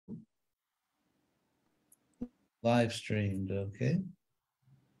live streamed, okay.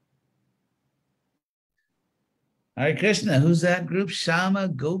 Hare Krishna, who's that group? Shama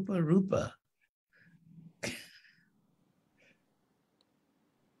Gopa Rupa.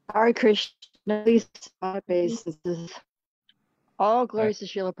 Hare Krishna, please this is all glories to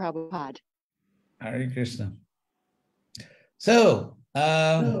Srila Prabhupada. Hare Krishna. So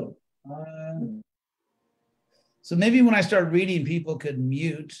maybe when I start reading, people could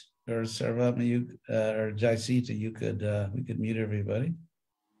mute, or Sarvama, or Jaisita, we could mute everybody.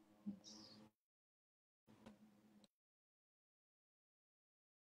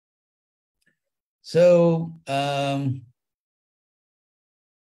 So at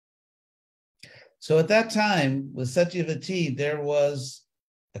that time with Satyavati, there was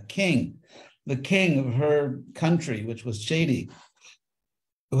a king, the king of her country, which was Chedi,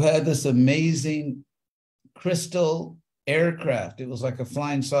 who had this amazing crystal aircraft. It was like a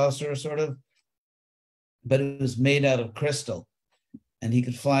flying saucer, sort of, but it was made out of crystal, and he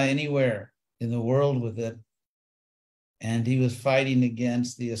could fly anywhere in the world with it. And he was fighting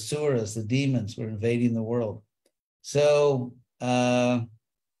against the asuras, the demons were invading the world. So now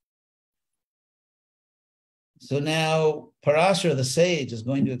Parashara, the sage, is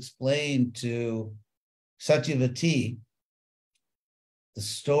going to explain to Satyavati the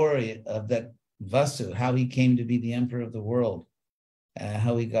story of that Vasu, how he came to be the emperor of the world,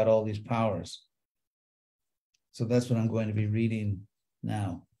 how he got all these powers. So that's what I'm going to be reading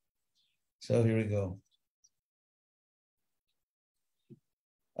now. So here we go.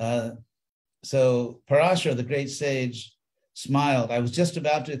 So Parashara, the great sage, smiled. I was just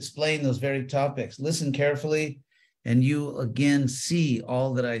about to explain those very topics. Listen carefully, and you again see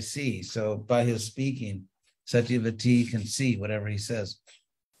all that I see. So by his speaking, Satyavati can see whatever he says.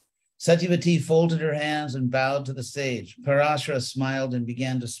 Satyavati folded her hands and bowed to the sage. Parashara smiled and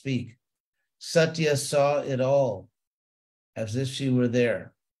began to speak. Satya saw it all as if she were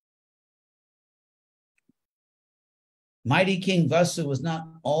there. Mighty King Vasu was not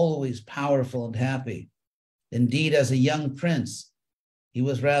always powerful and happy. Indeed, as a young prince, he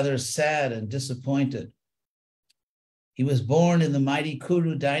was rather sad and disappointed. He was born in the mighty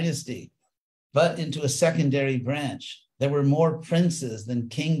Kuru dynasty, but into a secondary branch. There were more princes than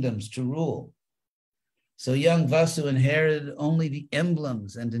kingdoms to rule. So young Vasu inherited only the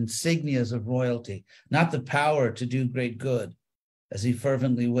emblems and insignias of royalty, not the power to do great good, as he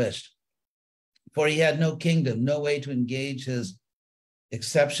fervently wished. For he had no kingdom, no way to engage his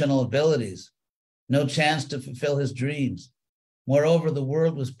exceptional abilities, no chance to fulfill his dreams. Moreover, the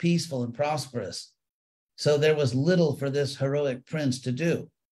world was peaceful and prosperous, so there was little for this heroic prince to do.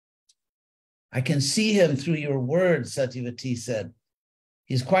 I can see him through your words, Satyavati said.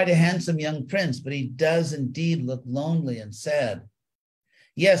 He's quite a handsome young prince, but he does indeed look lonely and sad.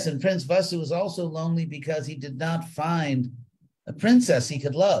 Yes, and Prince Vasu was also lonely because he did not find a princess he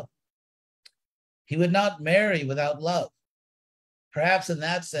could love. He would not marry without love. Perhaps in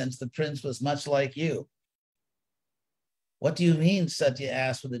that sense, the prince was much like you. What do you mean? Satya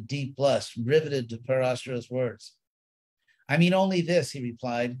asked with a deep blush, riveted to Parashara's words. I mean only this, he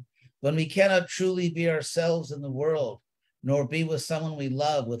replied. When we cannot truly be ourselves in the world, nor be with someone we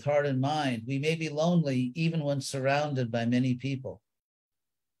love with heart and mind, we may be lonely even when surrounded by many people.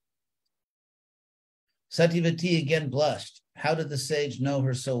 Satyavati again blushed. How did the sage know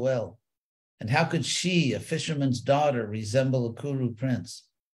her so well? And how could she, a fisherman's daughter, resemble a Kuru prince?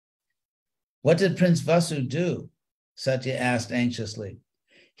 What did Prince Vasu do? Satya asked anxiously.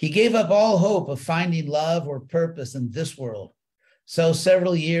 He gave up all hope of finding love or purpose in this world. So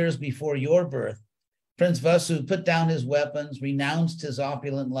several years before your birth, Prince Vasu put down his weapons, renounced his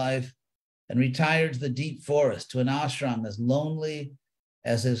opulent life, and retired to the deep forest, to an ashram as lonely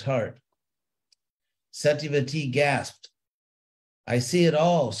as his heart. Satyavati gasped. I see it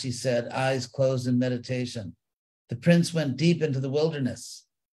all, she said, eyes closed in meditation. The prince went deep into the wilderness.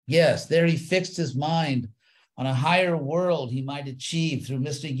 Yes, there he fixed his mind on a higher world he might achieve through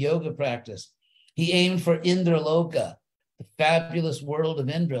mystic yoga practice. He aimed for Indraloka, the fabulous world of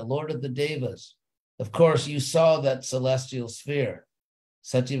Indra, Lord of the Devas. Of course, you saw that celestial sphere.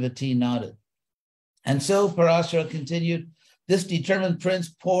 Satyavati nodded. And so, Parashara continued, this determined prince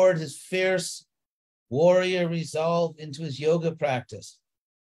poured his fierce warrior resolve into his yoga practice.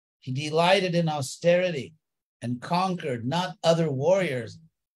 He delighted in austerity and conquered not other warriors,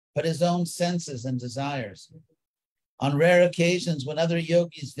 but his own senses and desires. On rare occasions, when other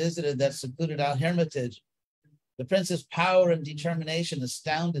yogis visited that secluded hermitage, the prince's power and determination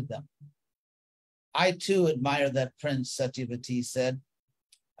astounded them. I too admire that prince, Satyavati said.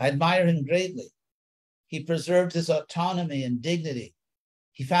 I admire him greatly. He preserved his autonomy and dignity,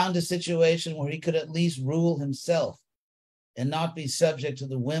 He found a situation where he could at least rule himself and not be subject to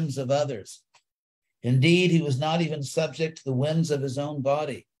the whims of others. Indeed, he was not even subject to the whims of his own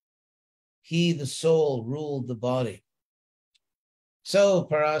body. He, the soul, ruled the body. So,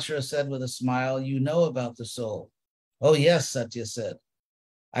 Parashara said with a smile, you know about the soul. Oh, yes, Satya said.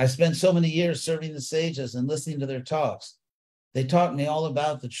 I spent so many years serving the sages and listening to their talks. They taught me all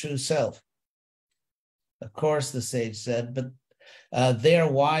about the true self. Of course, the sage said, but they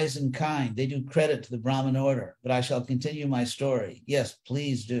are wise and kind. They do credit to the Brahmin order, but I shall continue my story. Yes,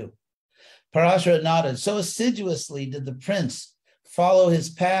 please do. Parashara nodded. So assiduously did the prince follow his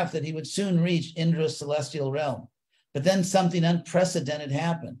path that he would soon reach Indra's celestial realm. But then something unprecedented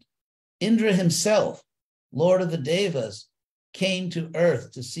happened. Indra himself, Lord of the Devas, came to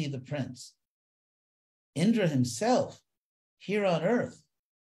earth to see the prince. Indra himself, here on earth.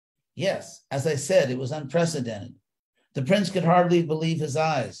 Yes, as I said, it was unprecedented. The prince could hardly believe his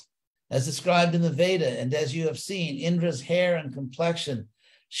eyes. As described in the Veda, and as you have seen, Indra's hair and complexion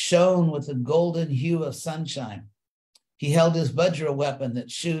shone with the golden hue of sunshine. He held his Vajra weapon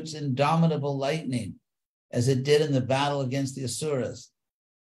that shoots indomitable lightning, as it did in the battle against the Asuras.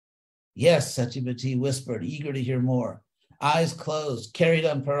 Yes, Satyavati whispered, eager to hear more. Eyes closed, carried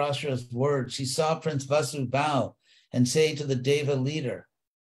on Parashara's words, she saw Prince Vasu bow and say to the Deva leader,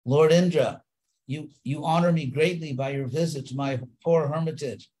 Lord Indra, you honor me greatly by your visit to my poor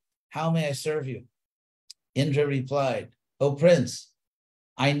hermitage. How may I serve you? Indra replied, O Prince,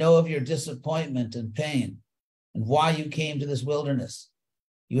 I know of your disappointment and pain and why you came to this wilderness.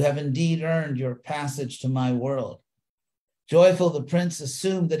 You have indeed earned your passage to my world. Joyful, the prince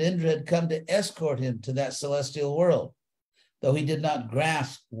assumed that Indra had come to escort him to that celestial world, though he did not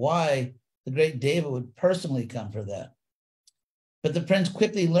grasp why the great Deva would personally come for that. But the prince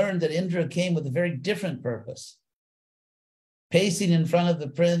quickly learned that Indra came with a very different purpose. Pacing in front of the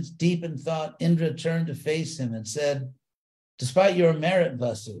prince, deep in thought, Indra turned to face him and said, despite your merit,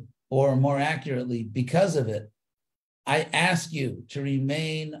 Vasu, or more accurately, because of it, I ask you to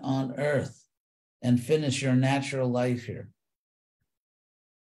remain on earth and finish your natural life here.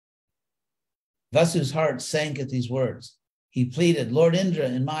 Vasu's heart sank at these words. He pleaded, Lord Indra,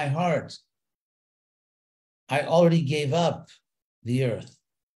 in my heart, I already gave up the earth.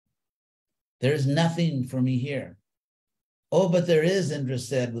 There is nothing for me here. Oh, but there is, Indra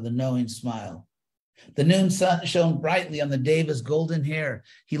said with a knowing smile. The noon sun shone brightly on the Deva's golden hair.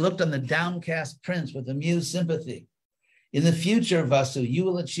 He looked on the downcast prince with amused sympathy. In the future, Vasu, you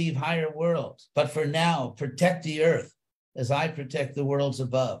will achieve higher worlds, but for now, protect the earth as I protect the worlds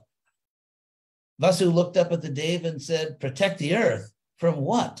above. Vasu looked up at the Deva and said, protect the earth? From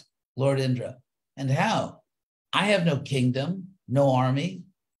what, Lord Indra? And how? I have no kingdom, no army.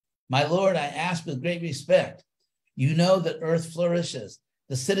 My lord, I ask with great respect. You know that earth flourishes.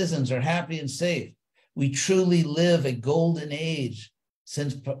 The citizens are happy and safe. We truly live a golden age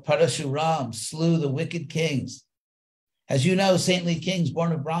since Parashuram slew the wicked kings. As you know, saintly kings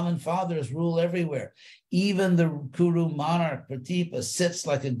born of Brahmin fathers rule everywhere. Even the Kuru monarch Pratipa sits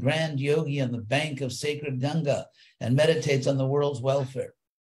like a grand yogi on the bank of sacred Ganga and meditates on the world's welfare.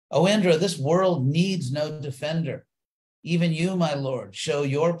 O Indra, this world needs no defender. Even you, my lord, show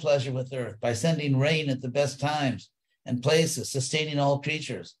your pleasure with earth by sending rain at the best times and places, sustaining all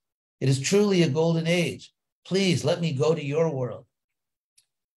creatures. It is truly a golden age. Please let me go to your world.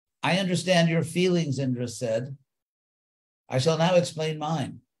 I understand your feelings, Indra said. I shall now explain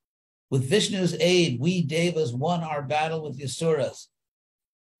mine. With Vishnu's aid, we Devas won our battle with the Asuras.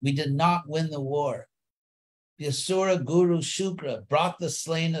 We did not win the war. The Asura guru Shukra brought the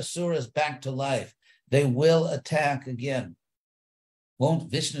slain Asuras back to life. They will attack again. Won't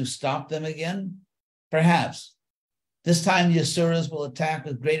Vishnu stop them again? Perhaps. This time the Asuras will attack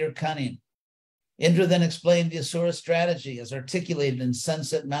with greater cunning. Indra then explained the Asura strategy as articulated in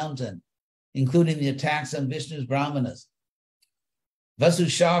Sunset Mountain, including the attacks on Vishnu's Brahmanas.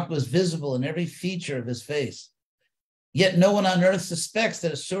 Vasu's shock was visible in every feature of his face. Yet no one on earth suspects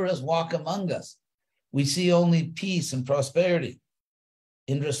that Asuras walk among us. We see only peace and prosperity.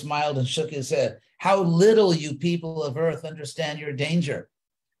 Indra smiled and shook his head. How little you people of earth understand your danger.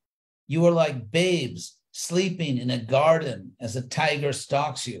 You are like babes sleeping in a garden as a tiger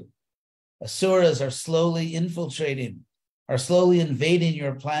stalks you. Asuras are slowly infiltrating, are slowly invading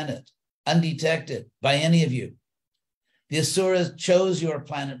your planet, undetected by any of you. The Asuras chose your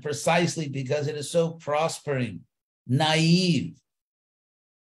planet precisely because it is so prospering, naive,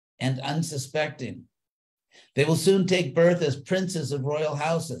 and unsuspecting. They will soon take birth as princes of royal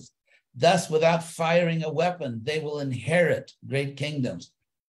houses. Thus, without firing a weapon, they will inherit great kingdoms.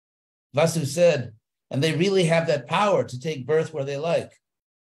 Vasu said, and they really have that power to take birth where they like.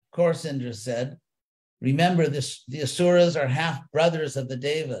 course, Indra said. Remember, the Asuras are half brothers of the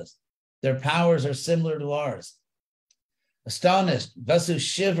Devas. Their powers are similar to ours. Astonished, Vasu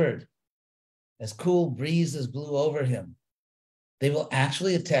shivered as cool breezes blew over him. They will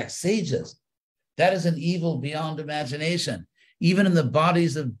actually attack sages. That is an evil beyond imagination. Even in the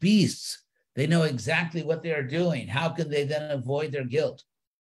bodies of beasts, they know exactly what they are doing. How can they then avoid their guilt?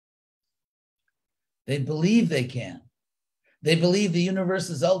 They believe they can. They believe the universe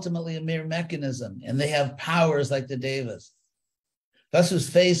is ultimately a mere mechanism, and they have powers like the Devas. Vasu's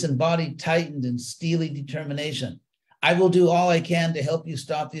face and body tightened in steely determination. I will do all I can to help you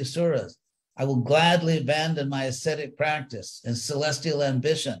stop the Asuras. I will gladly abandon my ascetic practice and celestial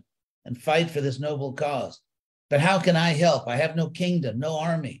ambition and fight for this noble cause. But how can I help? I have no kingdom, no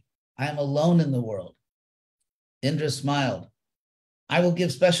army. I am alone in the world. Indra smiled. I will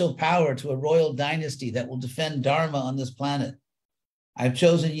give special power to a royal dynasty that will defend Dharma on this planet. I've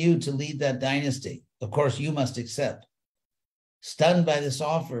chosen you to lead that dynasty. Of course, you must accept. Stunned by this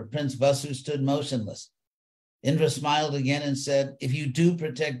offer, Prince Vasu stood motionless. Indra smiled again and said, if you do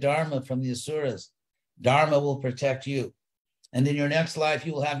protect Dharma from the Asuras, Dharma will protect you. And in your next life,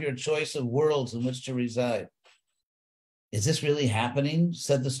 you will have your choice of worlds in which to reside. Is this really happening?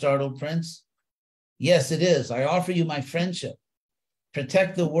 Said the startled prince. Yes, it is. I offer you my friendship.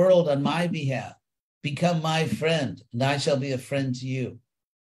 Protect the world on my behalf. Become my friend, and I shall be a friend to you.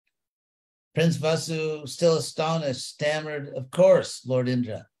 Prince Vasu, still astonished, stammered, of course, Lord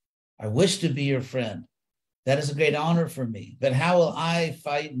Indra. I wish to be your friend. That is a great honor for me. But how will I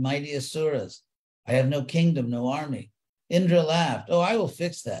fight mighty Asuras? I have no kingdom, no army. Indra laughed. Oh, I will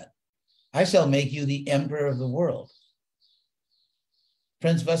fix that. I shall make you the emperor of the world.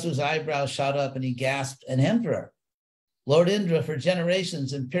 Prince Vasu's eyebrows shot up and he gasped, an emperor? Lord Indra, for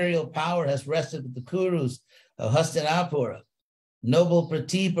generations, imperial power has rested with the Kurus of Hastinapura. Noble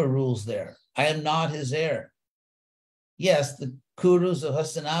Pratipa rules there. I am not his heir. Yes, the Kurus of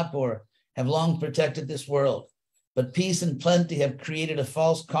Hastinapur have long protected this world, but peace and plenty have created a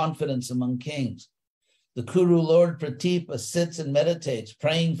false confidence among kings. The Kuru Lord Pratipa sits and meditates,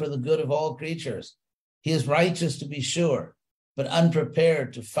 praying for the good of all creatures. He is righteous to be sure, but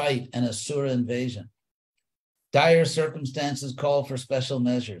unprepared to fight an Asura invasion. Dire circumstances call for special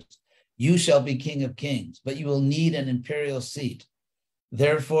measures. You shall be king of kings, but you will need an imperial seat.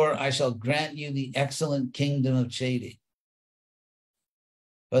 Therefore, I shall grant you the excellent kingdom of Chedi.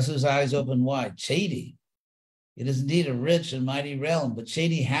 Vasu's eyes opened wide. Chedi? It is indeed a rich and mighty realm, but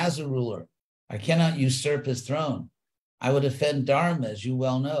Chedi has a ruler. I cannot usurp his throne. I would offend Dharma, as you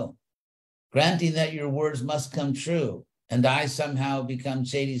well know. Granting that your words must come true, and I somehow become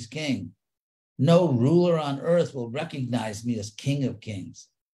Chedi's king, no ruler on earth will recognize me as king of kings.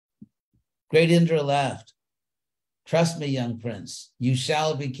 Great Indra laughed. Trust me, young prince, you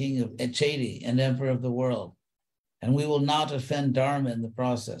shall be king of Chedi and emperor of the world, and we will not offend Dharma in the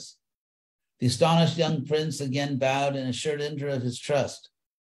process. The astonished young prince again bowed and assured Indra of his trust.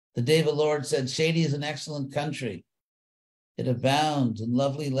 The Deva Lord said, Chedi is an excellent country. It abounds in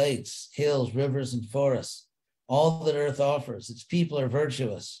lovely lakes, hills, rivers, and forests, all that earth offers. Its people are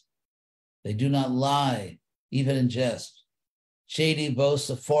virtuous. They do not lie, even in jest. Chedi boasts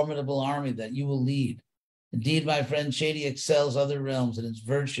a formidable army that you will lead. Indeed, my friend, Chedi excels other realms in its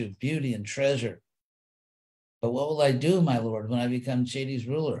virtue, beauty, and treasure. But what will I do, my lord, when I become Chedi's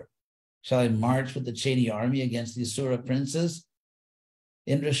ruler? Shall I march with the Chedi army against the Asura princes?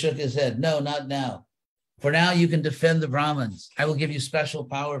 Indra shook his head. No, not now. For now, you can defend the Brahmins. I will give you special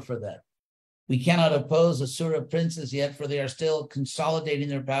power for that. We cannot oppose Asura princes yet, for they are still consolidating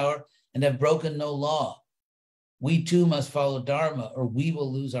their power and have broken no law. We too must follow Dharma, or we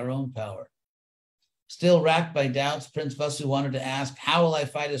will lose our own power. Still racked by doubts, Prince Vasu wanted to ask, how will I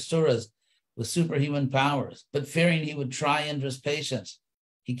fight Asuras with superhuman powers? But fearing he would try Indra's patience,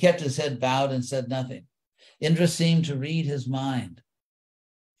 he kept his head bowed and said nothing. Indra seemed to read his mind.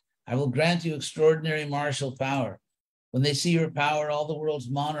 I will grant you extraordinary martial power. When they see your power, all the world's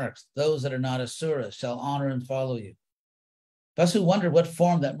monarchs, those that are not Asuras, shall honor and follow you. Vasu wondered what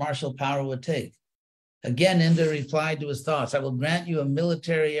form that martial power would take. Again, Indra replied to his thoughts. I will grant you a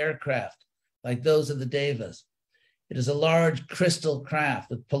military aircraft like those of the Devas. It is a large crystal craft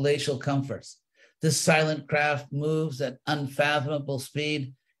with palatial comforts. This silent craft moves at unfathomable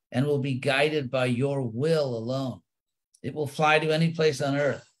speed and will be guided by your will alone. It will fly to any place on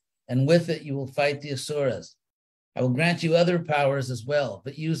earth, and with it you will fight the Asuras. I will grant you other powers as well,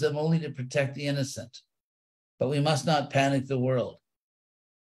 but use them only to protect the innocent. But we must not panic the world.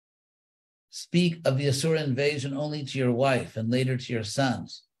 Speak of the Asura invasion only to your wife and later to your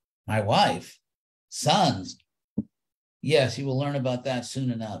sons. My wife? Sons? Yes, you will learn about that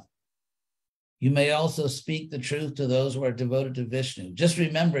soon enough. You may also speak the truth to those who are devoted to Vishnu. Just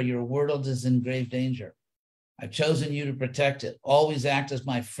remember, your world is in grave danger. I've chosen you to protect it. Always act as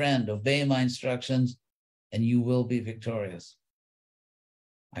my friend, obey my instructions, and you will be victorious.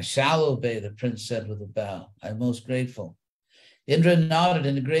 I shall obey, the prince said with a bow. I'm most grateful. Indra nodded.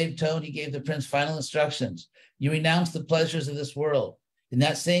 In a grave tone, he gave the prince final instructions. You renounce the pleasures of this world. In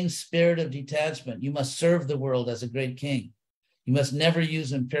that same spirit of detachment, you must serve the world as a great king. You must never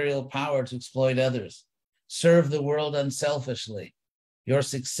use imperial power to exploit others. Serve the world unselfishly. Your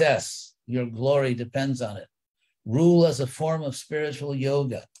success, your glory depends on it. Rule as a form of spiritual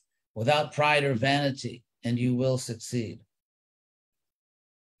yoga, without pride or vanity, and you will succeed.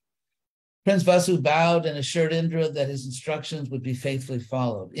 Prince Vasu bowed and assured Indra that his instructions would be faithfully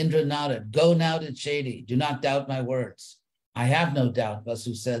followed. Indra nodded. Go now to Chedi. Do not doubt my words. I have no doubt,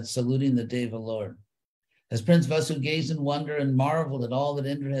 Vasu said, saluting the Deva Lord. As Prince Vasu gazed in wonder and marveled at all that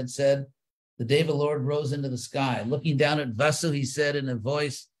Indra had said, the Deva Lord rose into the sky. Looking down at Vasu, he said in a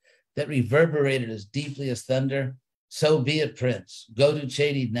voice that reverberated as deeply as thunder, so be it, Prince. Go to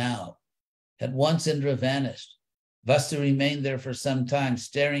Chedi now. At once Indra vanished. Vasu remained there for some time,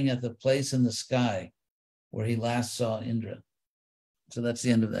 staring at the place in the sky where he last saw Indra. So that's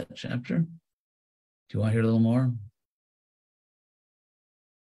the end of that chapter. Do you want to hear a little more?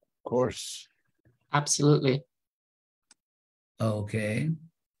 Of course. Absolutely. Okay.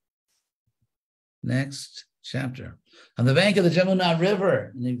 Next chapter. On the bank of the Jamuna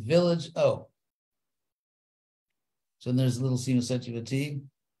River, in the village, so there's a little Sima Satyavati.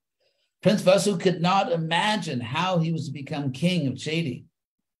 Prince Vasu could not imagine how he was to become king of Chedi.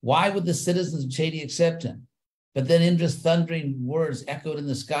 Why would the citizens of Chedi accept him? But then Indra's thundering words echoed in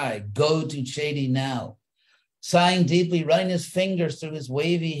the sky, go to Chedi now. Sighing deeply, running his fingers through his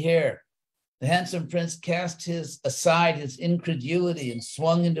wavy hair, the handsome prince cast aside his incredulity and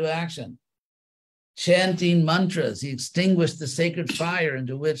swung into action. Chanting mantras, he extinguished the sacred fire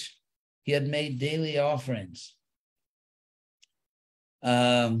into which he had made daily offerings. He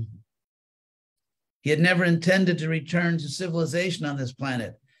had never intended to return to civilization on this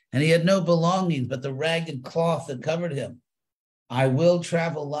planet, and he had no belongings but the ragged cloth that covered him. I will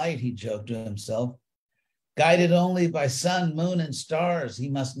travel light, he joked to himself. Guided only by sun, moon, and stars, he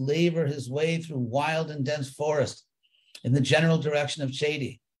must labor his way through wild and dense forest in the general direction of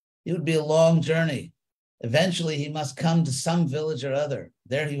Chedi. It would be a long journey. Eventually, he must come to some village or other.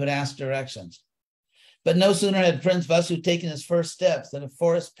 There he would ask directions. But no sooner had Prince Vasu taken his first steps than a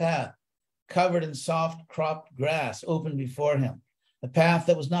forest path covered in soft cropped grass opened before him, a path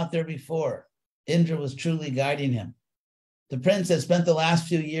that was not there before. Indra was truly guiding him. The prince had spent the last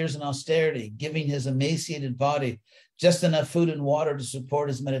few years in austerity, giving his emaciated body just enough food and water to support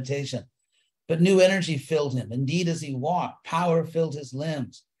his meditation. But new energy filled him. Indeed, as he walked, power filled his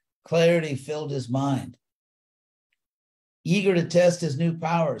limbs, clarity filled his mind. Eager to test his new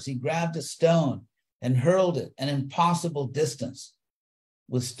powers, he grabbed a stone and hurled it an impossible distance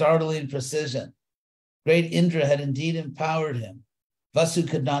with startling precision. Great Indra had indeed empowered him. Vasu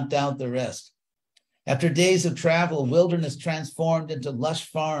could not doubt the rest. After days of travel, wilderness transformed into lush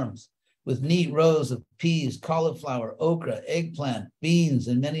farms with neat rows of peas, cauliflower, okra, eggplant, beans,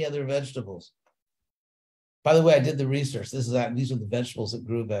 and many other vegetables. By the way, I did the research. These are the vegetables that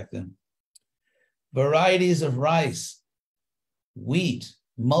grew back then. Varieties of rice, wheat,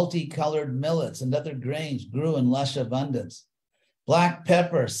 multicolored millets, and other grains grew in lush abundance. Black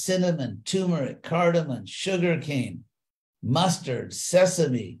pepper, cinnamon, turmeric, cardamom, sugarcane, mustard,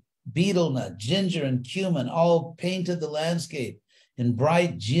 sesame, betel nut, ginger, and cumin all painted the landscape in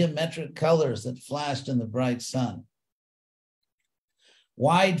bright geometric colors that flashed in the bright sun.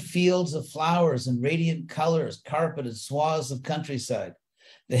 Wide fields of flowers and radiant colors carpeted swaths of countryside.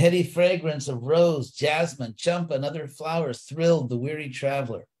 The heady fragrance of rose, jasmine, champa, and other flowers thrilled the weary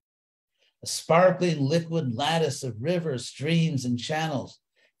traveler. A sparkling liquid lattice of rivers, streams, and channels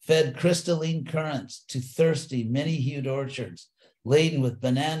fed crystalline currents to thirsty, many-hued orchards, laden with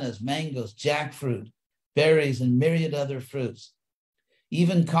bananas, mangoes, jackfruit, berries, and myriad other fruits.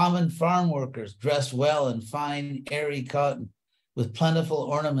 Even common farm workers dressed well in fine, airy cotton, with plentiful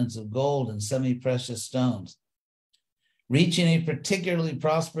ornaments of gold and semi-precious stones. Reaching a particularly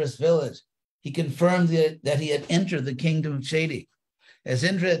prosperous village, he confirmed that he had entered the kingdom of Chedi. As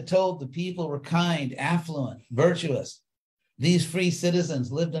Indra had told, the people were kind, affluent, virtuous. These free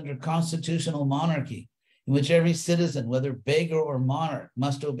citizens lived under constitutional monarchy, in which every citizen, whether beggar or monarch,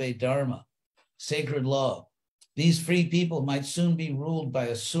 must obey dharma, sacred law. These free people might soon be ruled by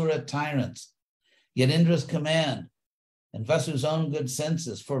asura tyrants. Yet Indra's command and Vasu's own good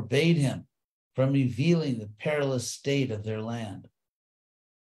senses forbade him from revealing the perilous state of their land.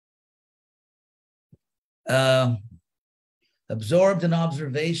 Absorbed in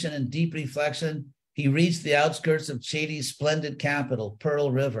observation and deep reflection, he reached the outskirts of Chedi's splendid capital,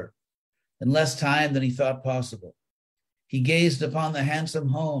 Pearl River, in less time than he thought possible. He gazed upon the handsome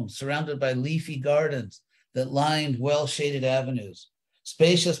homes surrounded by leafy gardens that lined well-shaded avenues,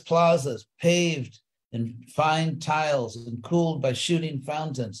 spacious plazas paved in fine tiles and cooled by shooting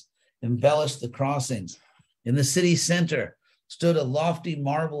fountains embellished the crossings. In the city center stood a lofty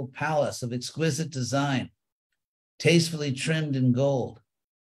marble palace of exquisite design, tastefully trimmed in gold.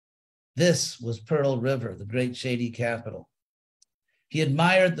 This was Pearl River, the great Chedi capital. He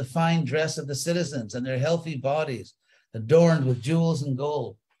admired the fine dress of the citizens and their healthy bodies, adorned with jewels and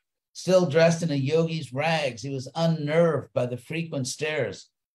gold. Still dressed in a yogi's rags, he was unnerved by the frequent stares.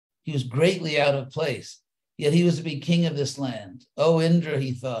 He was greatly out of place, yet he was to be king of this land. Oh, Indra,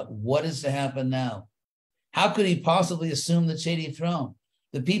 he thought, what is to happen now? How could he possibly assume the Chedi throne?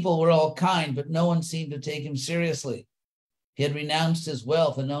 The people were all kind, but no one seemed to take him seriously. He had renounced his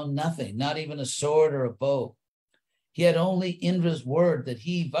wealth and owned nothing, not even a sword or a bow. He had only Indra's word that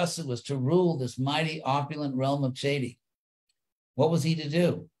he, Vasu, was to rule this mighty, opulent realm of Chedi. What was he to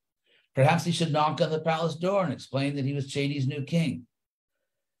do? Perhaps he should knock on the palace door and explain that he was Chedi's new king.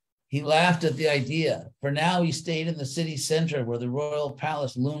 He laughed at the idea, for now he stayed in the city center where the royal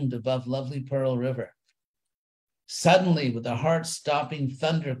palace loomed above lovely Pearl River. Suddenly, with a heart-stopping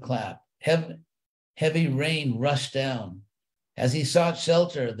thunderclap, heavy rain rushed down. As he sought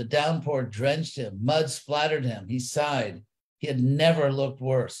shelter, the downpour drenched him, mud splattered him. He sighed. He had never looked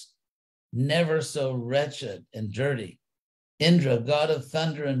worse, never so wretched and dirty. Indra, god of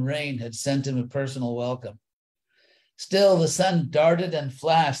thunder and rain, had sent him a personal welcome. Still, the sun darted and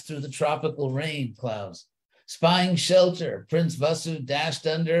flashed through the tropical rain clouds. Spying shelter, Prince Vasu dashed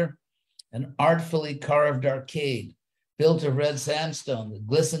under an artfully carved arcade built of red sandstone that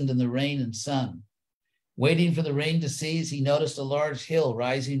glistened in the rain and sun. Waiting for the rain to cease, he noticed a large hill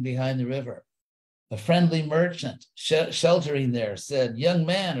rising behind the river. A friendly merchant sheltering there said, "Young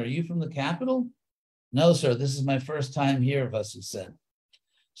man, are you from the capital?" "No, sir, this is my first time here," Vasu said.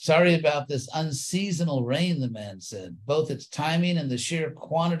 "Sorry about this unseasonal rain," the man said. "Both its timing and the sheer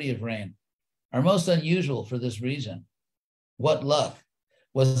quantity of rain are most unusual for this region." "What luck?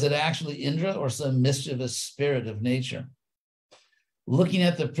 Was it actually Indra or some mischievous spirit of nature?" Looking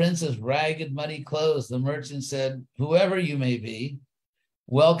at the prince's ragged, muddy clothes, the merchant said, "Whoever you may be,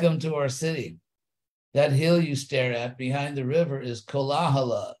 welcome to our city. That hill you stare at behind the river is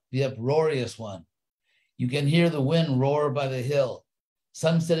Kolahala, the uproarious one. You can hear the wind roar by the hill.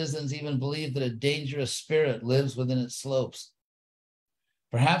 Some citizens even believe that a dangerous spirit lives within its slopes."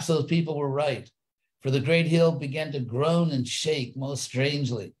 Perhaps those people were right, for the great hill began to groan and shake most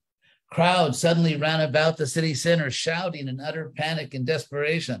strangely. Crowds suddenly ran about the city center, shouting in utter panic and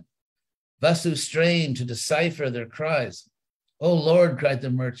desperation. Vasu strained to decipher their cries. "Oh, Lord," cried the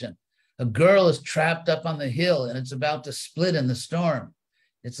merchant, "a girl is trapped up on the hill and it's about to split in the storm.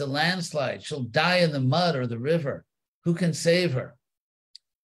 It's a landslide. She'll die in the mud or the river. Who can save her?"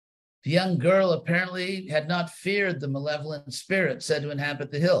 The young girl apparently had not feared the malevolent spirit said to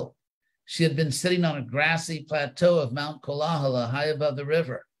inhabit the hill. She had been sitting on a grassy plateau of Mount Kolahala high above the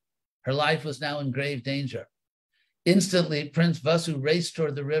river. Her life was now in grave danger. Instantly, Prince Vasu raced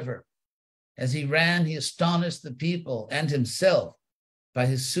toward the river. As he ran, he astonished the people and himself by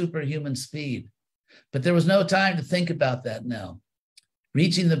his superhuman speed. But there was no time to think about that now.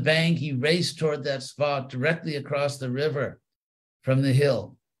 Reaching the bank, he raced toward that spot directly across the river from the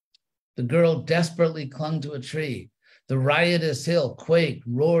hill. The girl desperately clung to a tree. The riotous hill quaked,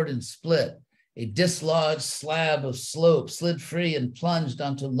 roared, and split. A dislodged slab of slope slid free and plunged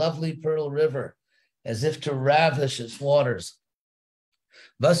onto lovely Pearl River, as if to ravish its waters.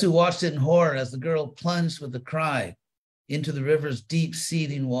 Vasu watched in horror as the girl plunged with a cry into the river's deep,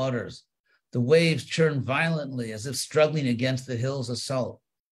 seething waters. The waves churned violently as if struggling against the hill's assault.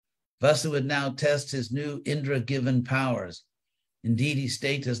 Vasu would now test his new Indra-given powers. Indeed, he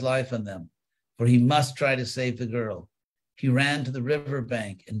staked his life on them, for he must try to save the girl. He ran to the river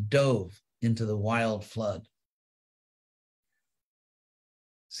bank and dove into the wild flood.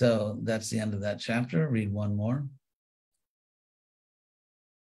 So that's the end of that chapter. Read one more.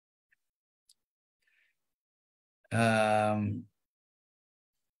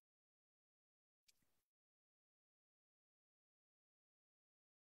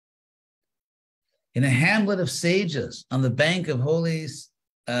 In a hamlet of sages on the bank of holy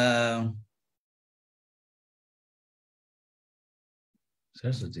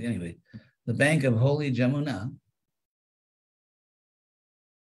anyway, the bank of holy Jamuna,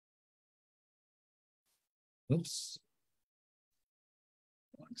 Oops.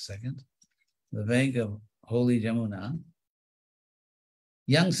 1 second. The bank of holy Jamuna.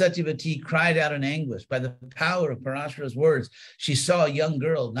 Young Satyavati cried out in anguish. By the power of Parashara's words, she saw a young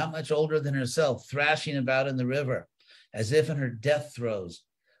girl, not much older than herself, thrashing about in the river, as if in her death throes.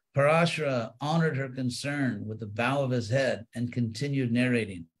 Parashara honored her concern with the bow of his head and continued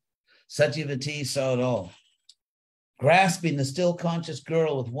narrating. Satyavati saw it all. Grasping the still conscious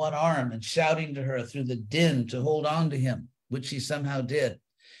girl with one arm and shouting to her through the din to hold on to him, which she somehow did,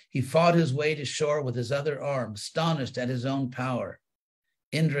 he fought his way to shore with his other arm, astonished at his own power.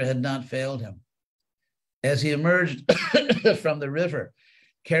 Indra had not failed him. As he emerged from the river,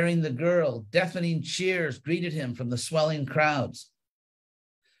 carrying the girl, deafening cheers greeted him from the swelling crowds.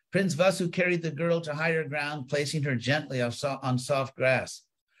 Prince Vasu carried the girl to higher ground, placing her gently on soft grass.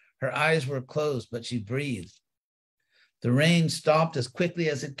 Her eyes were closed, but she breathed. The rain stopped as quickly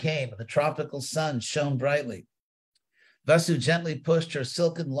as it came, and the tropical sun shone brightly. Vasu gently pushed her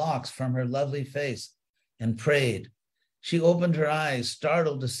silken locks from her lovely face and prayed. She opened her eyes,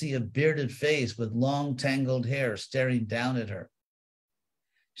 startled to see a bearded face with long tangled hair staring down at her.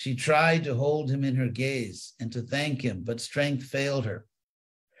 She tried to hold him in her gaze and to thank him, but strength failed her.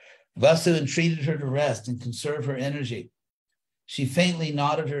 Vasu entreated her to rest and conserve her energy. She faintly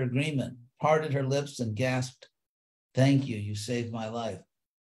nodded her agreement, parted her lips, and gasped, "Thank you, you saved my life."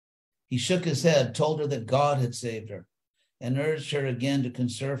 He shook his head, told her that God had saved her, and urged her again to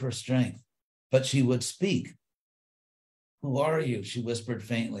conserve her strength. But she would speak. "Who are you?" she whispered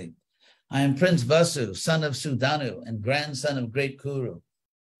faintly. "I am Prince Vasu, son of Sudanu and grandson of great Kuru,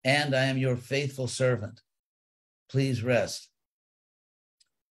 and I am your faithful servant. Please rest."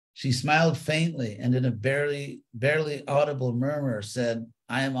 She smiled faintly and in a barely audible murmur said,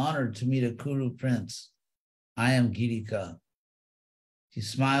 "I am honored to meet a Kuru prince. I am Girika." He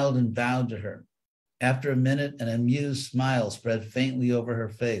smiled and bowed to her. After a minute, an amused smile spread faintly over her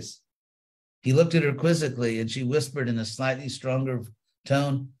face. He looked at her quizzically, and she whispered in a slightly stronger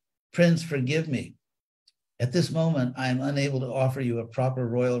tone, "Prince, forgive me. At this moment, I am unable to offer you a proper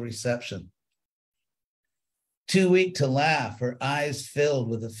royal reception." Too weak to laugh, her eyes filled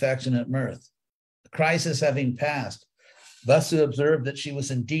with affectionate mirth. The crisis having passed, Vasu observed that she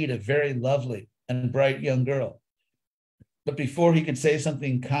was indeed a very lovely and bright young girl. But before he could say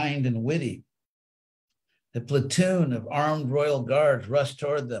something kind and witty, a platoon of armed royal guards rushed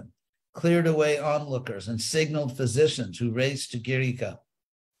toward them, cleared away onlookers, and signaled physicians who raced to Girika.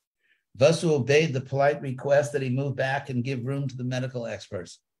 Vasu obeyed the polite request that he move back and give room to the medical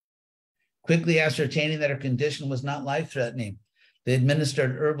experts. Quickly ascertaining that her condition was not life-threatening, they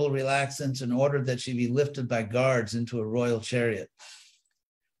administered herbal relaxants and ordered that she be lifted by guards into a royal chariot.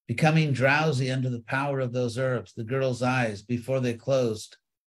 Becoming drowsy under the power of those herbs, the girl's eyes, before they closed,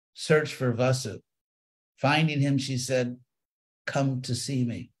 searched for Vasu. Finding him, she said, "Come to see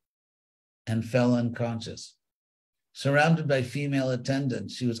me," and fell unconscious. Surrounded by female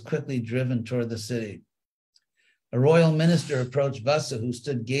attendants, she was quickly driven toward the city. A royal minister approached Vasu, who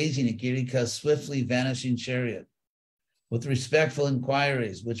stood gazing at Girika's swiftly vanishing chariot. With respectful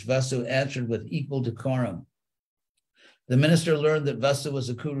inquiries, which Vasu answered with equal decorum, the minister learned that Vasu was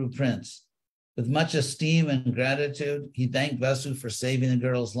a Kuru prince. With much esteem and gratitude, he thanked Vasu for saving the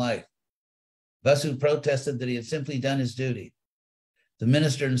girl's life. Vasu protested that he had simply done his duty. The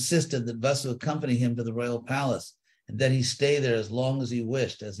minister insisted that Vasu accompany him to the royal palace and that he stay there as long as he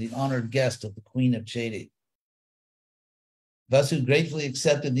wished as the honored guest of the Queen of Chedi. Vasu gratefully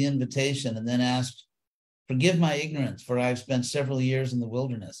accepted the invitation and then asked, "Forgive my ignorance, for I have spent several years in the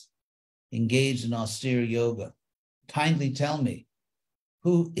wilderness, engaged in austere yoga. Kindly tell me,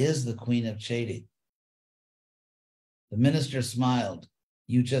 who is the Queen of Chedi?" The minister smiled.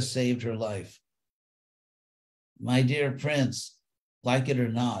 "You just saved her life. My dear prince, like it or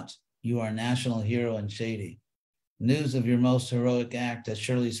not, you are a national hero in Chedi. News of your most heroic act has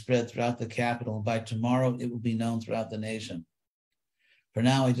surely spread throughout the capital, and by tomorrow it will be known throughout the nation. For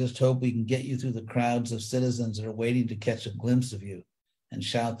now, I just hope we can get you through the crowds of citizens that are waiting to catch a glimpse of you and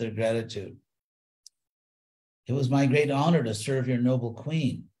shout their gratitude. It was my great honor to serve your noble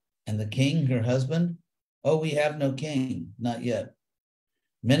queen. And the king, her husband? Oh, we have no king, not yet.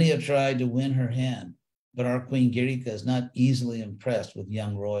 Many have tried to win her hand, but our Queen Girika is not easily impressed with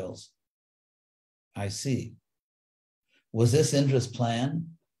young royals." "I see. Was this Indra's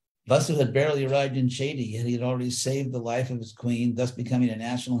plan?" Vasu had barely arrived in Chedi, yet he had already saved the life of his queen, thus becoming a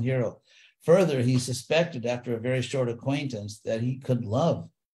national hero. Further, he suspected after a very short acquaintance that he could love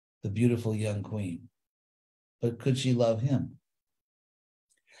the beautiful young queen. But could she love him?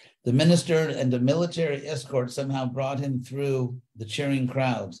 The minister and a military escort somehow brought him through the cheering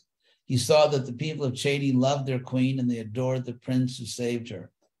crowds. He saw that the people of Chedi loved their queen and they adored the prince who saved her.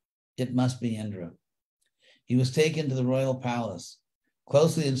 It must be Indra. He was taken to the royal palace.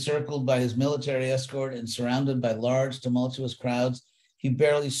 Closely encircled by his military escort and surrounded by large, tumultuous crowds, he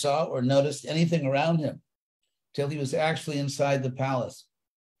barely saw or noticed anything around him till he was actually inside the palace.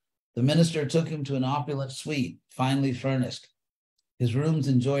 The minister took him to an opulent suite, finely furnished. His rooms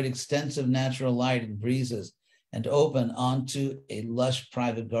enjoyed extensive natural light and breezes and open onto a lush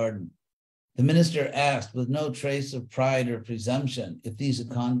private garden. The minister asked, with no trace of pride or presumption, if these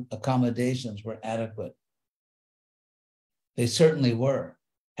accommodations were adequate. They certainly were.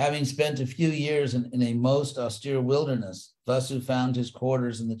 Having spent a few years in a most austere wilderness, Vasu found his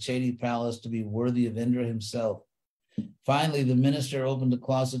quarters in the Chedi palace to be worthy of Indra himself. Finally, the minister opened a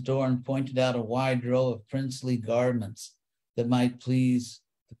closet door and pointed out a wide row of princely garments that might please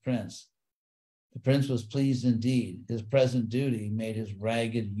the prince. The prince was pleased indeed. His present duty made his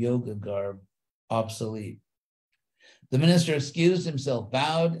ragged yoga garb obsolete. The minister excused himself,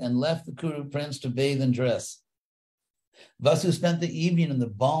 bowed, and left the Kuru prince to bathe and dress. Vasu spent the evening in the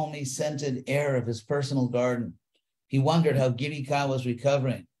balmy, scented air of his personal garden. He wondered how Girika was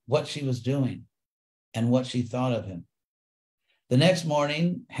recovering, what she was doing, and what she thought of him. The next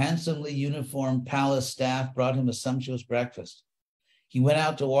morning, handsomely uniformed palace staff brought him a sumptuous breakfast. He went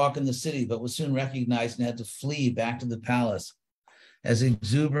out to walk in the city, but was soon recognized and had to flee back to the palace as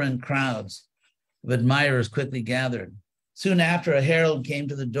exuberant crowds of admirers quickly gathered. Soon after, a herald came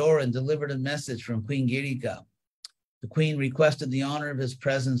to the door and delivered a message from Queen Girika. The queen requested the honor of his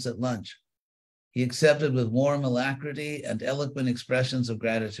presence at lunch. He accepted with warm alacrity and eloquent expressions of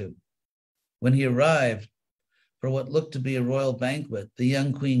gratitude. When he arrived for what looked to be a royal banquet, the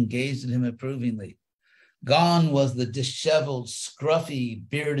young queen gazed at him approvingly. Gone was the disheveled, scruffy,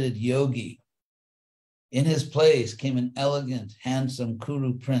 bearded yogi. In his place came an elegant, handsome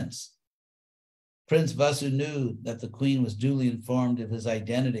Kuru prince. Prince Vasu knew that the queen was duly informed of his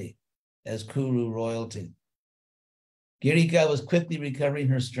identity as Kuru royalty. Girika was quickly recovering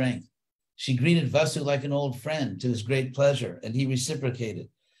her strength. She greeted Vasu like an old friend, to his great pleasure, and he reciprocated.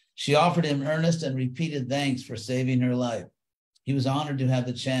 She offered him earnest and repeated thanks for saving her life. He was honored to have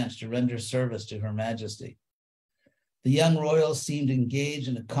the chance to render service to Her Majesty. The young royal seemed engaged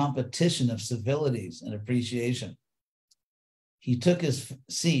in a competition of civilities and appreciation. He took his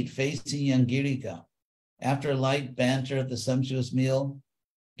seat facing young Girika. After a light banter at the sumptuous meal,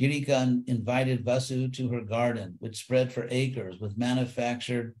 Girika invited Vasu to her garden, which spread for acres with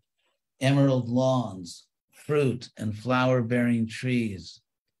manufactured emerald lawns, fruit and flower-bearing trees,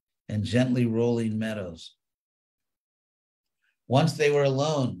 and gently rolling meadows. Once they were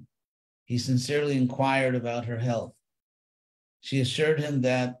alone, he sincerely inquired about her health. She assured him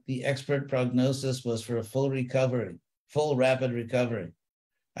that the expert prognosis was for a full rapid recovery.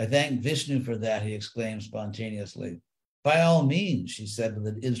 I thank Vishnu for that, he exclaimed spontaneously. By all means, she said with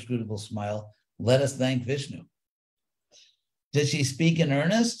an inscrutable smile, let us thank Vishnu. Did she speak in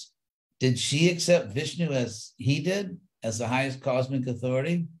earnest? Did she accept Vishnu as he did, as the highest cosmic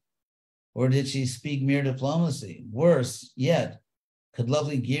authority? Or did she speak mere diplomacy? Worse yet, could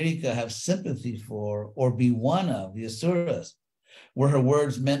lovely Girika have sympathy for or be one of the Asuras? Were her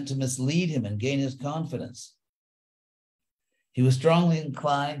words meant to mislead him and gain his confidence? He was strongly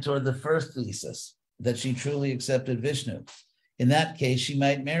inclined toward the first thesis, that she truly accepted Vishnu. In that case, she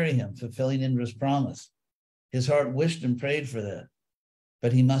might marry him, fulfilling Indra's promise. His heart wished and prayed for that,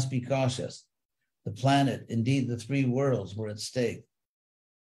 but he must be cautious. The planet, indeed the three worlds, were at stake.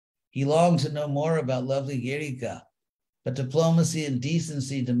 He longed to know more about lovely Girika, but diplomacy and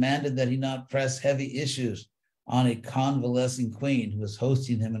decency demanded that he not press heavy issues on a convalescing queen who was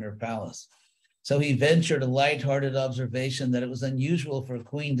hosting him in her palace. So he ventured a light-hearted observation that it was unusual for a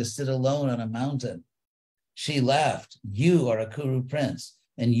queen to sit alone on a mountain. She laughed. You are a Kuru prince,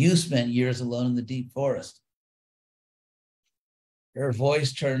 and you spent years alone in the deep forest. Her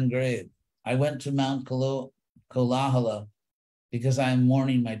voice turned grave. I went to Mount Kolahala because I am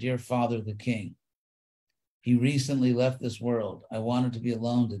mourning my dear father, the king. He recently left this world. I wanted to be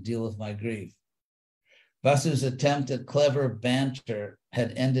alone to deal with my grief. Vasu's attempt at clever banter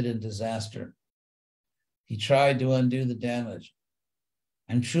had ended in disaster. He tried to undo the damage.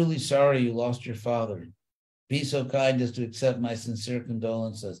 I'm truly sorry you lost your father. Be so kind as to accept my sincere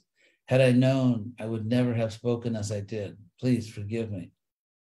condolences. Had I known, I would never have spoken as I did. Please forgive me.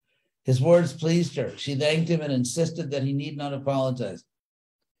 His words pleased her. She thanked him and insisted that he need not apologize.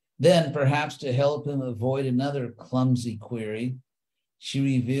 Then, perhaps to help him avoid another clumsy query, she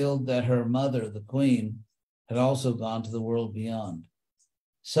revealed that her mother, the queen, had also gone to the world beyond.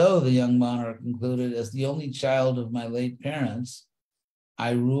 So, the young monarch concluded, as the only child of my late parents,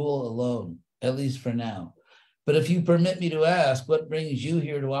 I rule alone, at least for now. But if you permit me to ask, what brings you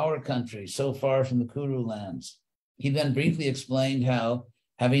here to our country, so far from the Kuru lands? He then briefly explained how,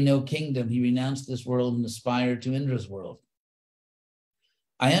 having no kingdom, he renounced this world and aspired to Indra's world.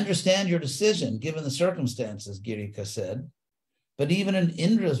 I understand your decision, given the circumstances, Girika said. But even in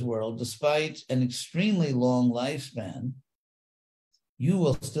Indra's world, despite an extremely long lifespan, you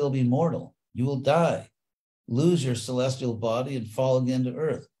will still be mortal. You will die, lose your celestial body, and fall again to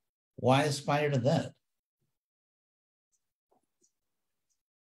earth. Why aspire to that?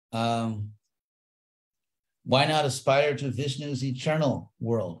 Why not aspire to Vishnu's eternal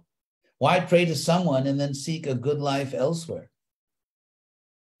world? Why pray to someone and then seek a good life elsewhere?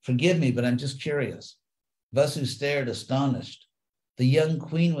 Forgive me, but I'm just curious. Vasu stared astonished. The young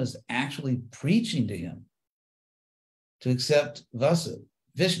queen was actually preaching to him to accept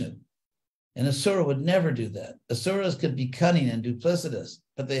Vishnu. An Asura would never do that. Asuras could be cunning and duplicitous,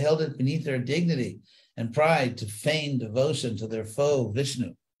 but they held it beneath their dignity and pride to feign devotion to their foe,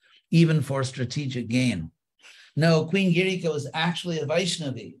 Vishnu, even for strategic gain. No, Queen Girika was actually a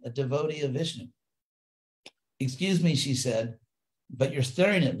Vaishnavi, a devotee of Vishnu. Excuse me, she said, but you're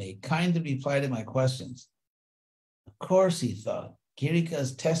staring at me. Kindly reply to my questions. Of course, he thought, Girika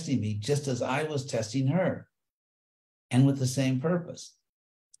is testing me just as I was testing her, and with the same purpose.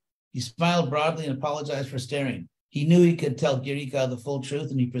 He smiled broadly and apologized for staring. He knew he could tell Girika the full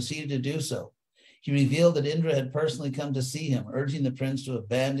truth, and he proceeded to do so. He revealed that Indra had personally come to see him, urging the prince to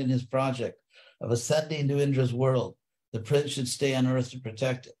abandon his project of ascending to Indra's world. The prince should stay on earth to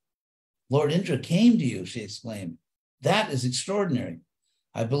protect it. Lord Indra came to you, she exclaimed. That is extraordinary.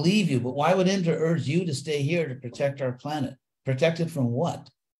 I believe you, but why would Indra urge you to stay here to protect our planet? Protect it from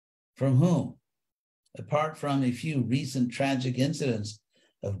what? From whom? Apart from a few recent tragic incidents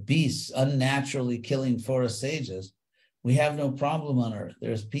of beasts unnaturally killing forest sages, we have no problem on earth.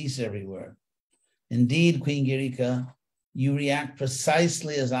 There is peace everywhere. Indeed, Queen Girika, you react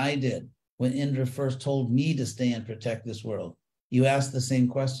precisely as I did when Indra first told me to stay and protect this world. You asked the same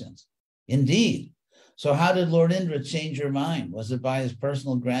questions. Indeed. So how did Lord Indra change your mind? Was it by his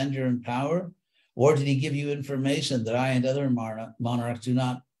personal grandeur and power? Or did he give you information that I and other monarchs do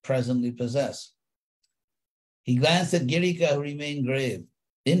not presently possess? He glanced at Girika, who remained grave.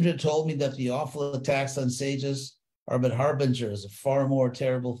 Indra told me that the awful attacks on sages are but harbingers of far more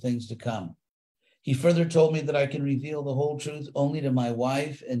terrible things to come. He further told me that I can reveal the whole truth only to my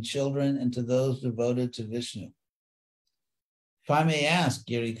wife and children and to those devoted to Vishnu. If I may ask,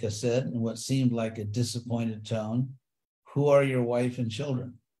 Girika said in what seemed like a disappointed tone, who are your wife and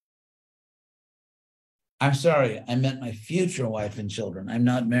children? I'm sorry, I meant my future wife and children. I'm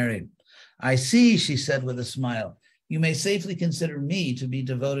not married. I see, she said with a smile. You may safely consider me to be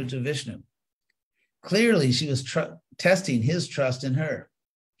devoted to Vishnu. Clearly, she was testing his trust in her.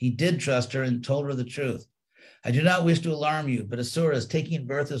 He did trust her and told her the truth. I do not wish to alarm you, but Asuras taking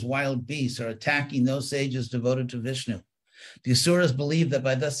birth as wild beasts are attacking those sages devoted to Vishnu. The Asuras believe that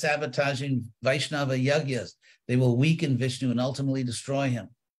by thus sabotaging Vaishnava yajnas, they will weaken Vishnu and ultimately destroy him.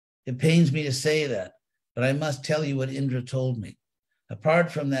 It pains me to say that, but I must tell you what Indra told me.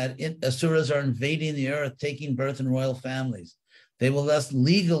 Apart from that, Asuras are invading the earth, taking birth in royal families. They will thus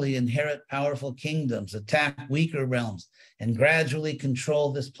legally inherit powerful kingdoms, attack weaker realms, and gradually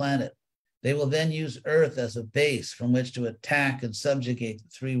control this planet. They will then use Earth as a base from which to attack and subjugate the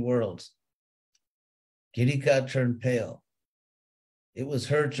three worlds. Girika turned pale. It was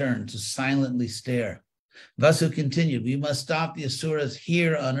her turn to silently stare. Vasu continued, we must stop the Asuras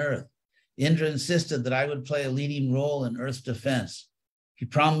here on Earth. Indra insisted that I would play a leading role in Earth's defense. He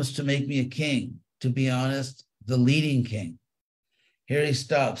promised to make me a king, to be honest, the leading king. Here he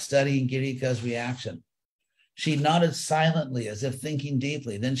stopped, studying Girika's reaction. She nodded silently as if thinking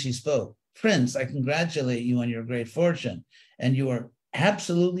deeply. Then she spoke. Prince, I congratulate you on your great fortune, and you are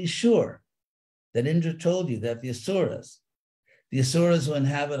absolutely sure that Indra told you that the Asuras who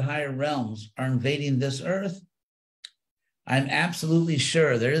inhabit higher realms, are invading this earth? I'm absolutely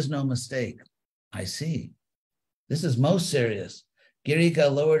sure. There is no mistake. I see. This is most serious. Girika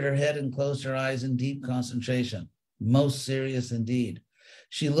lowered her head and closed her eyes in deep concentration. Most serious indeed.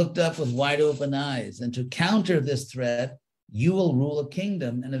 She looked up with wide open eyes, and to counter this threat, you will rule a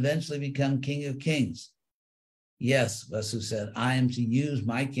kingdom and eventually become king of kings. Yes, Vasu said, I am to use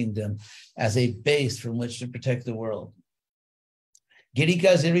my kingdom as a base from which to protect the world.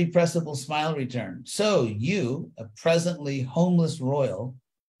 Girika's irrepressible smile returned. So you, a presently homeless royal,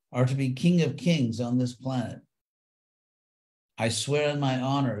 are to be king of kings on this planet. I swear on my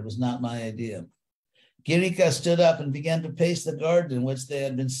honor, it was not my idea. Girika stood up and began to pace the garden in which they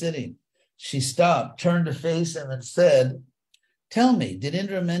had been sitting. She stopped, turned to face him, and said, Tell me, did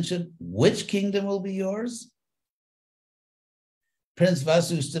Indra mention which kingdom will be yours? Prince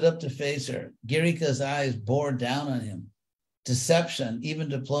Vasu stood up to face her. Girika's eyes bore down on him. Deception, even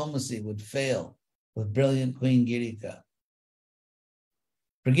diplomacy, would fail with brilliant Queen Girika.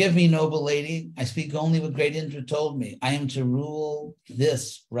 Forgive me, noble lady. I speak only what great Indra told me. I am to rule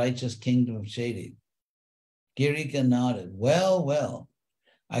this righteous kingdom of Chedi. Girika nodded. Well, well,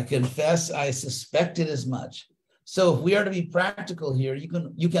 I confess I suspected as much. So if we are to be practical here, you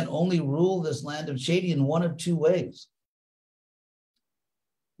can only rule this land of Chedi in one of two ways.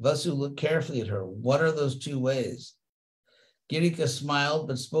 Vasu looked carefully at her. What are those two ways? Girika smiled,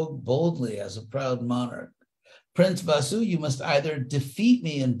 but spoke boldly as a proud monarch. Prince Vasu, you must either defeat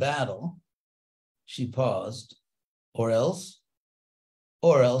me in battle, she paused, or else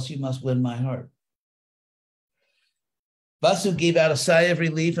you must win my heart. Vasu gave out a sigh of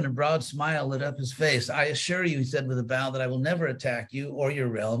relief and a broad smile lit up his face. I assure you, he said with a bow, that I will never attack you or your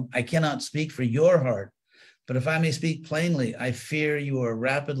realm. I cannot speak for your heart, but if I may speak plainly, I fear you are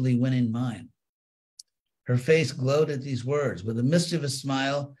rapidly winning mine. Her face glowed at these words. With a mischievous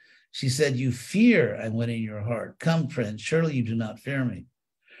smile, she said, you fear I'm winning your heart. Come, Prince, surely you do not fear me.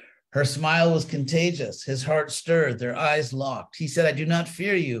 Her smile was contagious. His heart stirred, their eyes locked. He said, I do not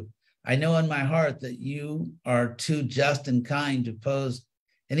fear you. I know in my heart that you are too just and kind to pose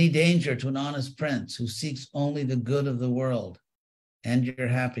any danger to an honest prince who seeks only the good of the world and your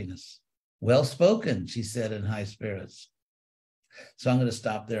happiness. Well spoken, she said in high spirits. So I'm going to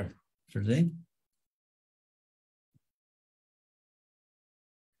stop there for today.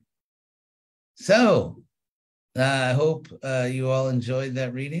 So I hope you all enjoyed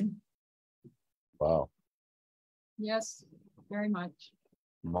that reading. Wow. Yes, very much.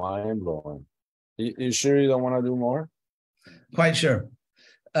 Mind blowing. You sure you don't want to do more? Quite sure.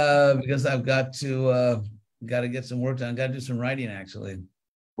 Because I've got to get some work done. Got to do some writing, actually.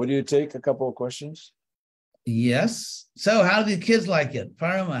 Would you take a couple of questions? Yes. So how did the kids like it?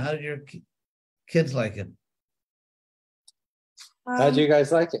 Parama, how did your kids like it? How'd you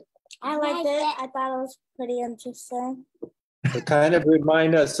guys like it? I liked it. I thought it was pretty interesting. It kind of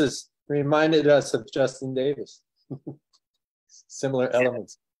reminded us of Justin Davis. Similar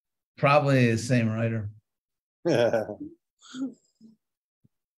elements. Probably the same writer.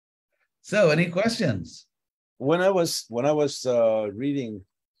 So any questions? When I was reading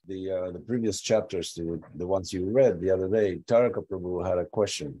the previous chapters, the ones you read the other day, Taraka Prabhu had a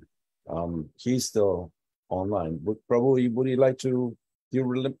question. He's still online. Prabhu, would you like to? Do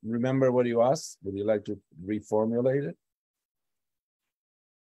you remember what you asked? Would you like to reformulate it?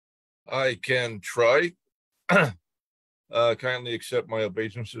 I can try. Kindly accept my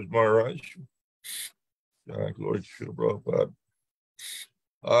obeisances, Maharaj. Lord Srila Prabhupada.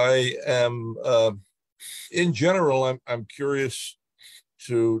 I am, in general, I'm curious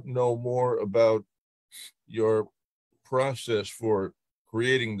to know more about your process for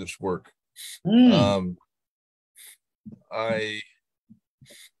creating this work.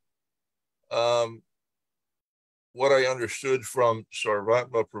 What I understood from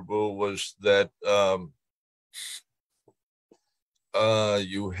Sarvatma Prabhu was that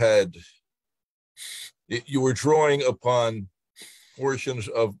you were drawing upon portions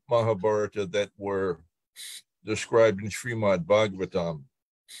of Mahabharata that were described in Srimad Bhagavatam.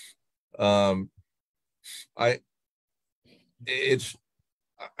 I'm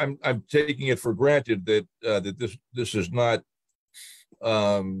taking it for granted that that this is not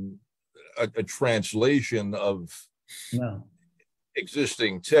a translation of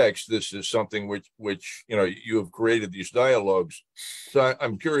existing text. This is something which you have created these dialogues. So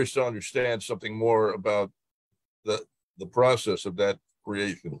I'm curious to understand something more about the process of that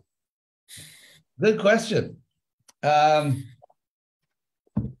creation. Good question. I'm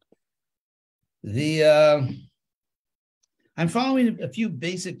following a few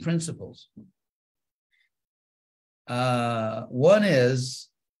basic principles. One is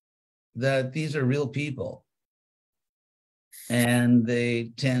that these are real people, and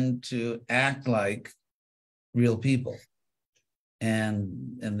they tend to act like real people,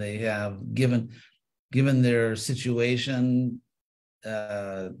 and they have given their situation,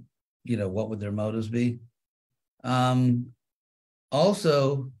 what would their motives be?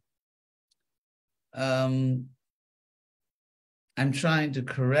 Also, I'm trying to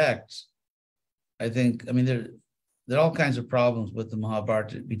correct. There are all kinds of problems with the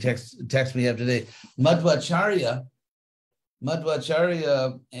Mahabharata text we have today. Madhvacharya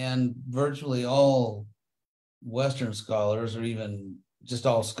and virtually all Western scholars, or even just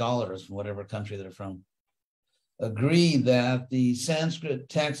all scholars from whatever country they're from, agree that the Sanskrit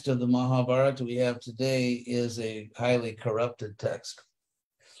text of the Mahabharata we have today is a highly corrupted text.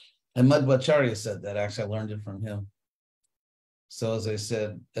 And Madhvacharya said that. Actually, I learned it from him. So as they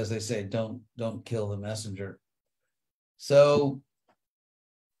say, don't kill the messenger. So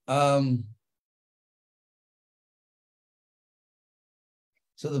so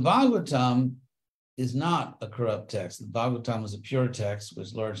the Bhagavatam is not a corrupt text. The Bhagavatam is a pure text,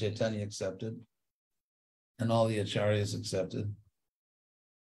 which Lord Chaitanya accepted, and all the acharyas accepted.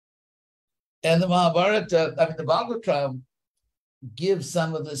 And the Mahabharata, the Bhagavatam gives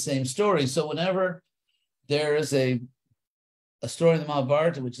some of the same stories. So whenever there is a story in the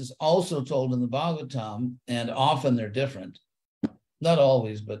Mahabharata, which is also told in the Bhagavatam, and often they're different, not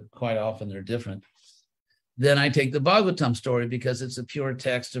always, but quite often they're different, then I take the Bhagavatam story because it's a pure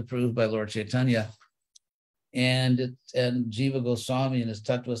text approved by Lord Chaitanya. And Jiva Goswami in his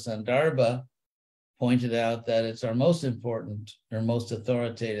Tattva Sandarbha pointed out that it's our most important or most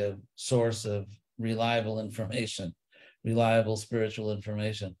authoritative source of reliable information, reliable spiritual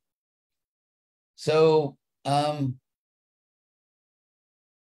information. So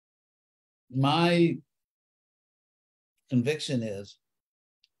my conviction is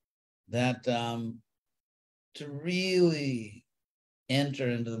that to really enter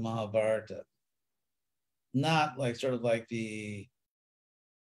into the Mahabharata, not like sort of like the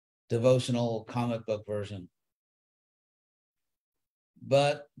devotional comic book version,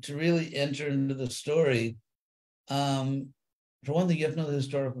 but to really enter into the story, for one thing, you have to know the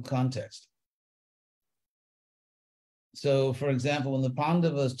historical context. So, for example, when the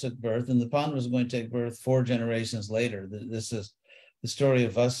Pandavas took birth, and the Pandavas are going to take birth 4 generations later, this is the story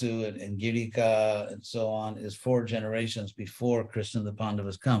of Vasu and Girika and so on, is 4 generations before Krishna and the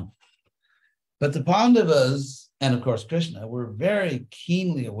Pandavas come. But the Pandavas, and of course Krishna, were very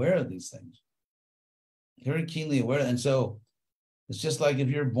keenly aware of these things, very keenly aware. And so it's just like if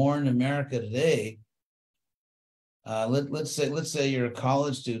you're born in America today, let's say you're a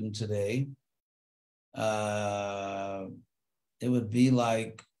college student today, it would be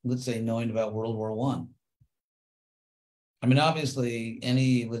like, let's say, knowing about World War I. I mean, obviously,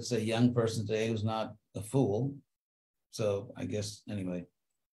 any, let's say, young person today who's not a fool. So I guess, anyway,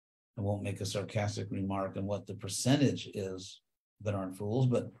 I won't make a sarcastic remark on what the percentage is that aren't fools,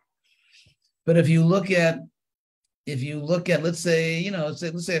 but if you look at, let's say,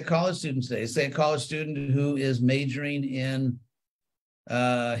 let's say a college student today, say a college student who is majoring in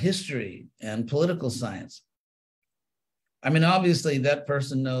history and political science. I mean, obviously, that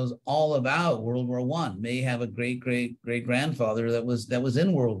person knows all about World War I, may have a great-great-great-grandfather that was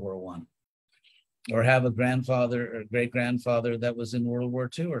in World War I, or have a grandfather or great-grandfather that was in World War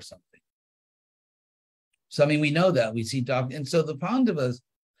II or something. So, I mean, we know that. We see and so the Pandavas,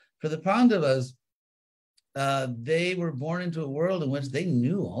 for the Pandavas, they were born into a world in which they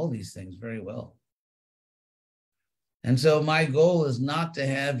knew all these things very well. And so my goal is not to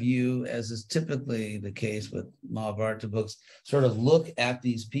have you, as is typically the case with Mahabharata books, sort of look at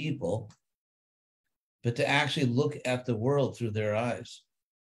these people, but to actually look at the world through their eyes,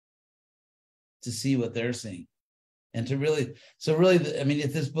 to see what they're seeing. And to really, I mean,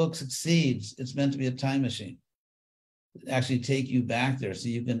 if this book succeeds, it's meant to be a time machine. Actually take you back there so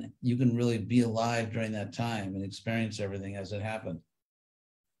you can really be alive during that time and experience everything as it happened.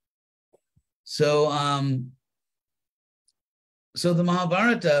 So the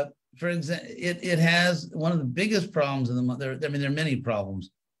Mahabharata, for example, it has one of the biggest problems in there are many problems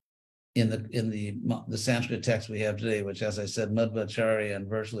in the Sanskrit text we have today, which, as I said, Madhvacharya and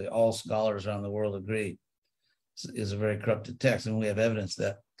virtually all scholars around the world agree is a very corrupted text, and we have evidence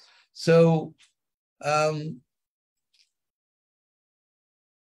that. So the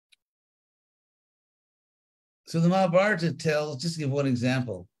Mahabharata tells, just to give one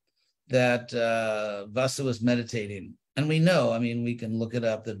example, that Vasu was meditating. And we know, I mean, we can look it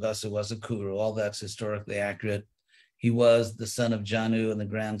up, that Vasu was a Kuru. All that's historically accurate. He was the son of Janu and the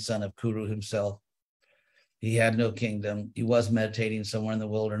grandson of Kuru himself. He had no kingdom. He was meditating somewhere in the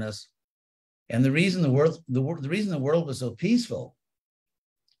wilderness. And the reason the world was so peaceful,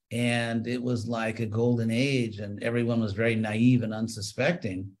 and it was like a golden age, and everyone was very naive and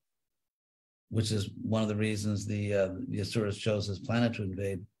unsuspecting, which is one of the reasons the Asuras chose this planet to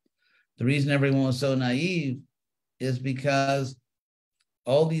invade. The reason everyone was so naive is because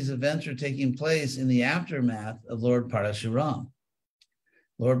all these events are taking place in the aftermath of Lord Parashuram.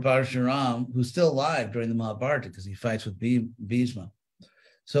 Lord Parashuram, who's still alive during the Mahabharata because he fights with Bhishma.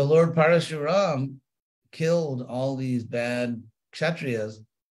 So Lord Parashuram killed all these bad Kshatriyas,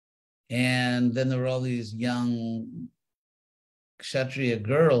 and then there were all these young Kshatriya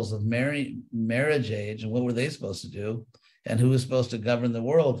girls of marriage age, and what were they supposed to do, and who was supposed to govern the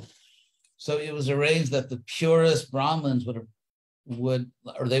world. So it was arranged that the purest Brahmins would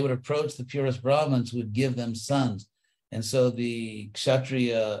approach the purest Brahmins who would give them sons. And so the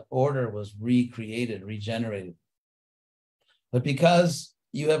Kshatriya order was recreated, regenerated. But because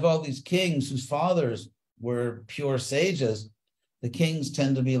you have all these kings whose fathers were pure sages, the kings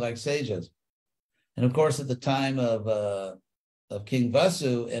tend to be like sages. And of course, at the time of King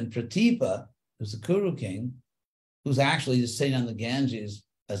Vasu and Pratipa, who's the Kuru king, who's actually just sitting on the Ganges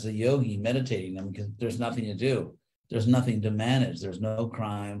as a yogi meditating them, because there's nothing to do. There's nothing to manage. There's no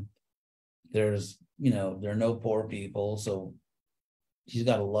crime. There are no poor people. So he's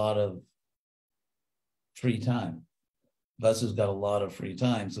got a lot of free time. Vasu's got a lot of free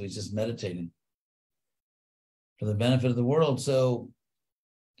time. So he's just meditating for the benefit of the world. So,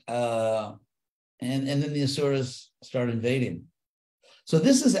 and then the Asuras start invading. So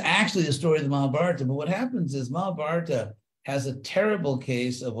this is actually the story of the Mahabharata. But what happens is Mahabharata has a terrible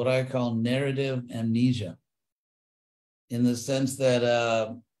case of what I call narrative amnesia, in the sense that,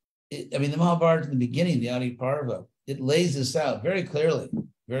 the Mahabharata in the beginning, the Adi Parva, it lays this out very clearly,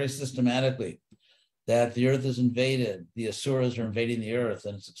 very systematically, that the earth is invaded, the Asuras are invading the earth,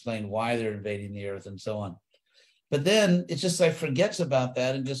 and it's explained why they're invading the earth and so on. But then it's just like forgets about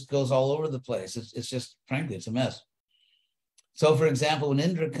that and just goes all over the place. It's just, frankly, it's a mess. So for example, when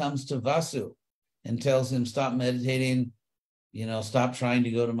Indra comes to Vasu and tells him, stop meditating, stop trying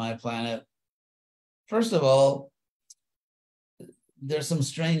to go to my planet. First of all, there's some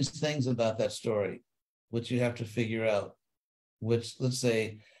strange things about that story, which you have to figure out, which, let's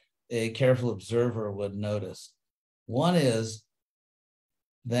say, a careful observer would notice. One is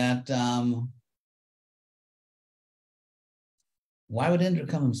that why would Indra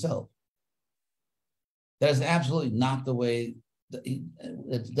come himself? That is absolutely not the way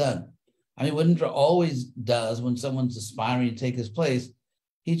it's done. What Indra always does when someone's aspiring to take his place,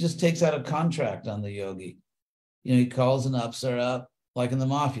 he just takes out a contract on the yogi. He calls an apsara, like in the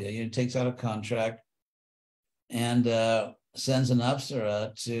mafia, he takes out a contract and sends an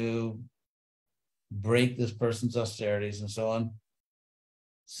apsara to break this person's austerities and so on.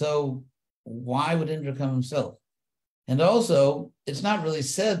 So why would Indra come himself? And also, it's not really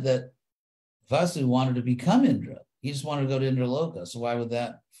said that Vasu wanted to become Indra. He just wanted to go to Indraloka. So why would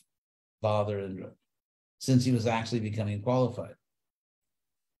that bother Indra, since he was actually becoming qualified?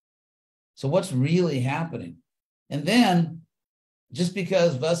 So what's really happening? And then, just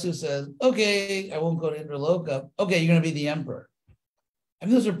because Vasu says, okay, I won't go to Indraloka, okay, you're going to be the emperor.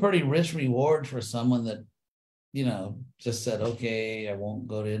 Those are pretty rich rewards for someone that, just said, okay, I won't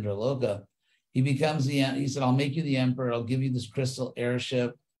go to Indraloka. He said, I'll make you the emperor. I'll give you this crystal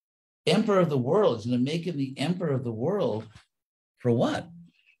airship. Emperor of the world. He's going to make him the emperor of the world for what?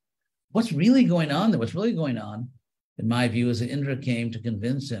 What's really going on there? What's really going on, in my view, is that Indra came to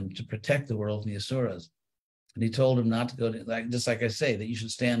convince him to protect the world from the Asuras. And he told him not to go to, just like I say, that you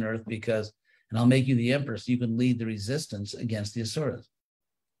should stay on earth and I'll make you the emperor so you can lead the resistance against the Asuras.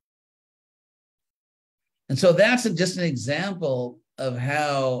 And so that's just an example of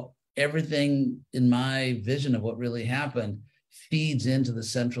how everything in my vision of what really happened feeds into the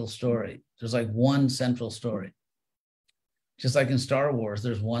central story. There's like one central story. Just like in Star Wars,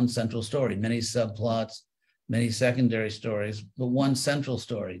 there's one central story, many subplots, many secondary stories, but one central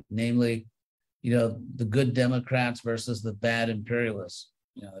story, namely, the good Democrats versus the bad imperialists.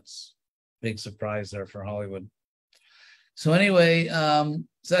 It's a big surprise there for Hollywood. So anyway, so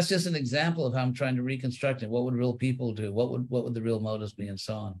that's just an example of how I'm trying to reconstruct it. What would real people do? What would the real motives be, and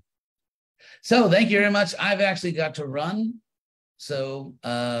so on. So thank you very much. I've actually got to run. So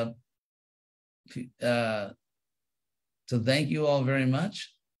thank you all very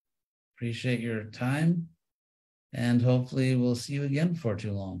much. Appreciate your time. And hopefully we'll see you again before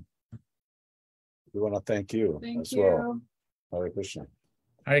too long. We want to thank you as well. Hare Krishna.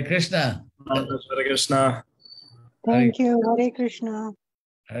 Hare Krishna. Hare Krishna. Thank you. Hare Krishna.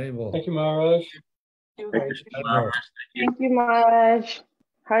 Hare Bol. Thank you, Maharaj. Thank you, Maharaj.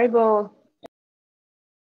 Haribol.